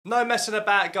No messing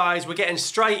about, guys. We're getting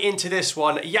straight into this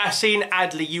one. Yacine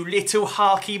Adli, you little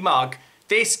harky mug.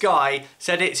 This guy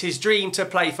said it's his dream to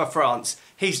play for France.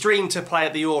 His dream to play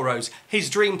at the Euros.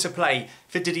 His dream to play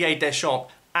for Didier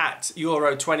Deschamps at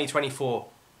Euro 2024.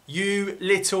 You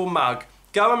little mug.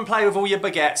 Go and play with all your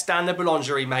baguettes down the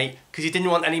boulangerie, mate, because you didn't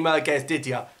want any merguez, did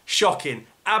you? Shocking.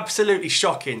 Absolutely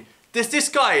shocking. Does this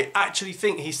guy actually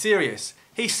think he's serious?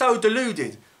 He's so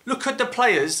deluded. Look at the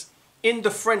players in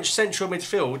the French central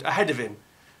midfield ahead of him.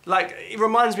 Like, it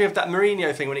reminds me of that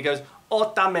Mourinho thing when he goes,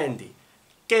 Otamendi,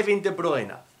 Kevin De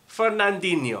Bruyne,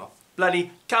 Fernandinho,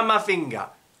 bloody Camavinga,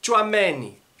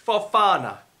 Tchouameni,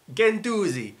 Fofana,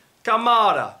 Guendouzi,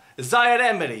 Kamara, Zaire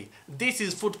Emery. This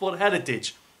is football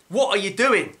heritage. What are you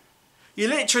doing? You're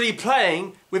literally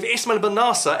playing with Ismail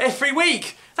Bennacer every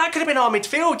week. That could have been our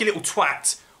midfield, you little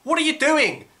twat. What are you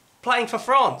doing playing for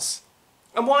France?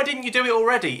 And why didn't you do it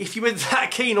already? If you were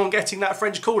that keen on getting that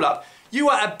French call-up, you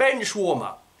were a bench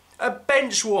warmer. A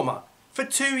bench warmer for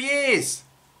 2 years.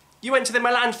 You went to the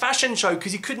Milan fashion show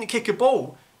because you couldn't kick a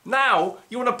ball. Now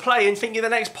you want to play and think you're the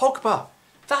next Pogba.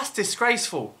 That's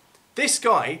disgraceful. This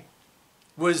guy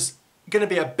was going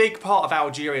to be a big part of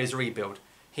Algeria's rebuild.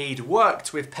 He'd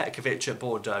worked with Petkovic at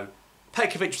Bordeaux.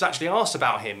 Petkovic was actually asked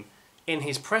about him in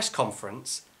his press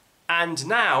conference, and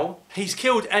now he's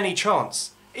killed any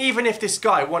chance. Even if this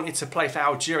guy wanted to play for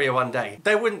Algeria one day,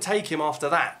 they wouldn't take him after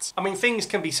that. I mean, things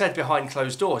can be said behind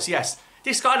closed doors, yes.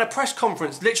 This guy in a press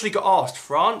conference literally got asked,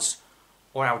 France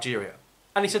or Algeria?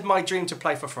 And he said, my dream to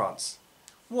play for France.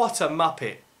 What a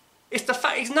muppet. It's the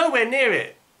fact he's nowhere near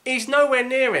it. He's nowhere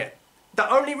near it. The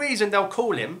only reason they'll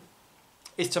call him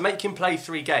is to make him play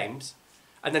 3 games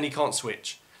and then he can't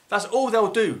switch. That's all they'll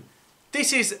do.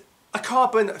 This is a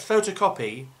carbon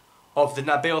photocopy of the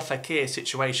Nabil Fekir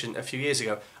situation a few years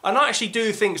ago. And I actually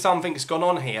do think something's gone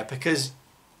on here because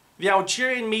the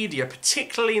Algerian media,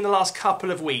 particularly in the last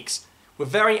couple of weeks, were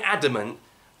very adamant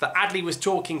that Adli was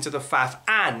talking to the FAF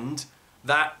and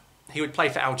that he would play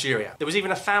for Algeria. There was even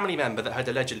a family member that had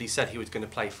allegedly said he was going to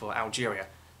play for Algeria.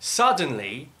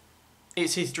 Suddenly,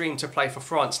 it's his dream to play for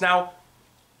France. Now,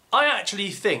 I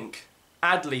actually think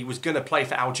Adli was going to play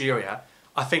for Algeria.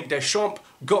 I think Deschamps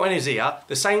got in his ear.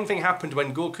 The same thing happened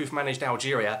when Gourcuff managed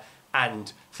Algeria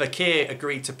and Fekir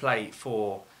agreed to play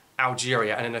for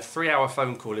Algeria, and in a 3-hour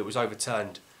phone call it was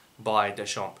overturned by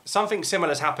Deschamps. Something similar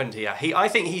has happened here. I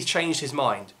think he's changed his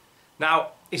mind.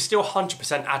 Now, it's still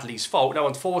 100% Adli's fault. No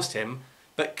one forced him,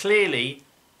 but clearly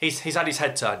he's had his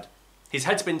head turned. His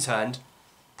head's been turned,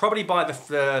 probably by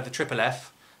the Triple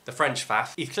F, the French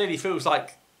FAF. He clearly feels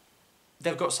like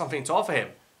they've got something to offer him.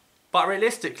 But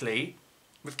realistically,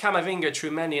 with Camavinga,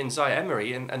 Tchouameni and Zaire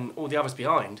Emery and all the others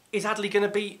behind, is Adli going to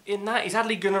be in that? Is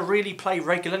Adli going to really play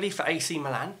regularly for AC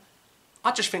Milan?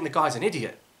 I just think the guy's an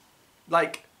idiot.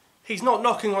 Like, he's not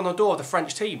knocking on the door of the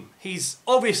French team. He's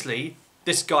obviously,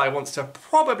 this guy wants to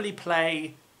probably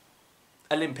play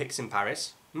Olympics in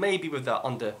Paris, maybe with the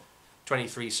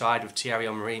under-23 side with Thierry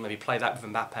Henry, maybe play that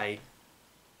with Mbappe.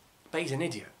 But he's an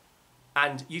idiot.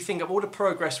 And you think of all the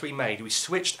progress we made. We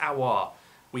switched Aouar.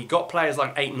 We got players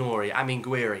like Ait-Nouri,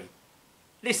 Ammi.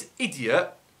 This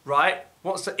idiot, right,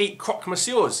 wants to eat croque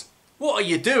monsieurs. What are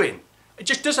you doing? It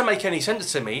just doesn't make any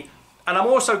sense to me. And I'm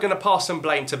also going to pass some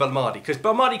blame to Belmadi, because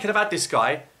Belmadi could have had this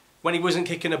guy when he wasn't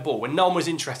kicking a ball, when no one was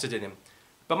interested in him.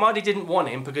 Belmadi didn't want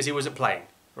him because he wasn't playing,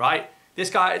 right? This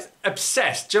guy is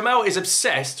obsessed. Jamel is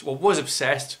obsessed, or was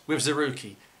obsessed, with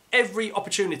Zerouki. Every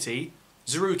opportunity,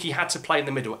 Zerouki had to play in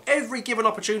the middle. Every given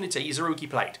opportunity, Zerouki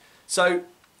played. So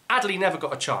Adli never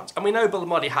got a chance. And we know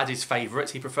Belmadi had his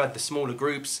favourites. He preferred the smaller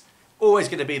groups. Always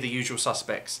going to be the usual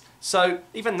suspects. So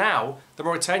even now, the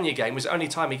Mauritania game was the only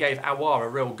time he gave Aouar a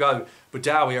real go,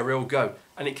 Boudaoui a real go.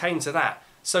 And it came to that.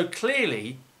 So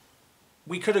clearly,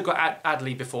 we could have got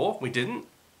Adli before. We didn't.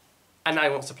 And now he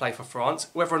wants to play for France.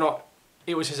 Whether or not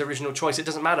it was his original choice, it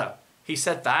doesn't matter. He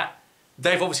said that.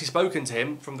 They've obviously spoken to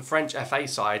him from the French FA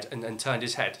side and turned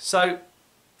his head. So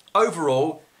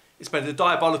overall, it's been a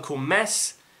diabolical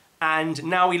mess. And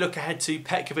now we look ahead to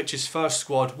Petkovic's first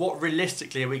squad. What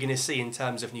realistically are we going to see in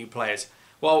terms of new players?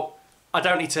 Well, I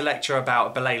don't need to lecture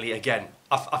about Belali again.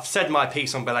 I've said my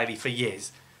piece on Belali for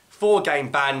years.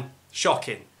 4-game ban,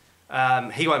 shocking.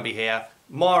 He won't be here.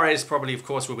 Mahrez probably, of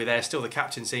course, will be there. Still the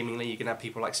captain, seemingly. You can have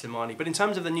people like Slimani. But in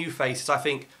terms of the new faces, I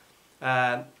think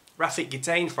Rafik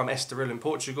Guitane from Estoril in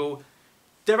Portugal.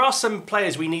 There are some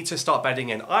players we need to start betting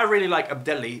in. I really like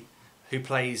Abdelli, who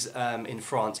plays in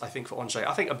France, I think, for Angers.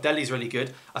 I think Abdelli's really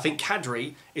good. I think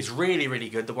Kadri is really, really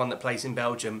good, the one that plays in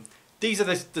Belgium. These are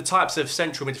the types of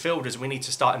central midfielders we need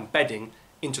to start embedding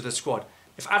into the squad.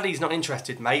 If Adli's not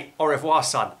interested, mate, au revoir,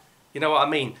 son. You know what I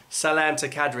mean? Salam to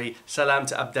Kadri, salam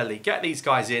to Abdelli. Get these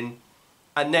guys in,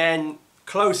 and then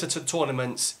closer to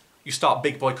tournaments, you start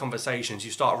big boy conversations.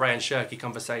 You start Rayan Cherki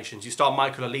conversations. You start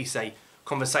Michael Olise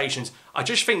conversations. I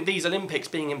just think these Olympics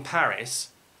being in Paris,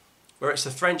 where it's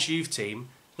the French youth team,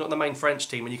 not the main French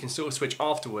team, and you can still switch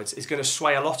afterwards, is going to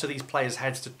sway a lot of these players'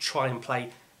 heads to try and play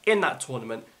in that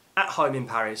tournament at home in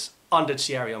Paris under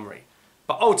Thierry Henry.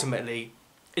 But ultimately,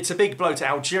 it's a big blow to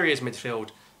Algeria's midfield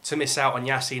to miss out on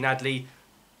Yacine Adli.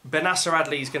 Benasser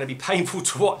Adli is going to be painful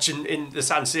to watch in the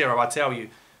San Siro, I tell you.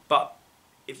 But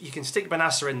if you can stick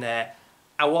Benasser in there,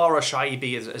 Awara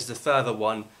Shaibi as the further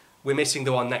one, we're missing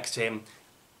the one next to him.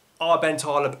 Are Ben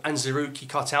Taleb and Zerouki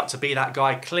cut out to be that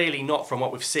guy? Clearly not from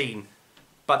what we've seen.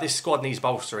 But this squad needs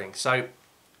bolstering. So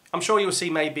I'm sure you'll see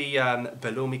maybe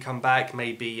Belloumi come back,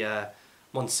 maybe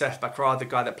Monsef Bakra, the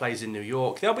guy that plays in New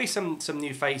York. There'll be some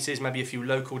new faces, maybe a few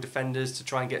local defenders to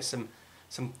try and get some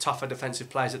tougher defensive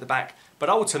players at the back. But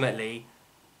ultimately,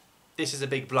 this is a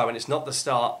big blow, and it's not the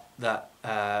start that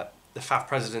the FAF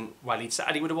president Walid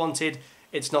Saadi would have wanted.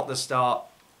 It's not the start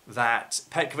that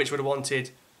Petkovic would have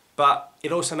wanted. But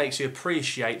it also makes you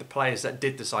appreciate the players that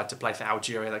did decide to play for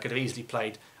Algeria, that could have easily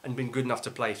played and been good enough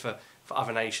to play for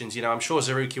other nations. You know, I'm sure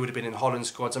Zerouki would have been in Holland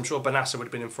squads. I'm sure Benasser would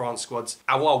have been in France squads.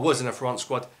 Awar was in a France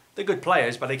squad. They're good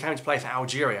players, but they came to play for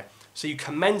Algeria. So you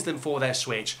commend them for their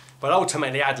switch. But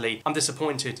ultimately, Adli, I'm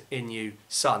disappointed in you,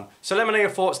 son. So let me know your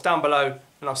thoughts down below,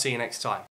 and I'll see you next time.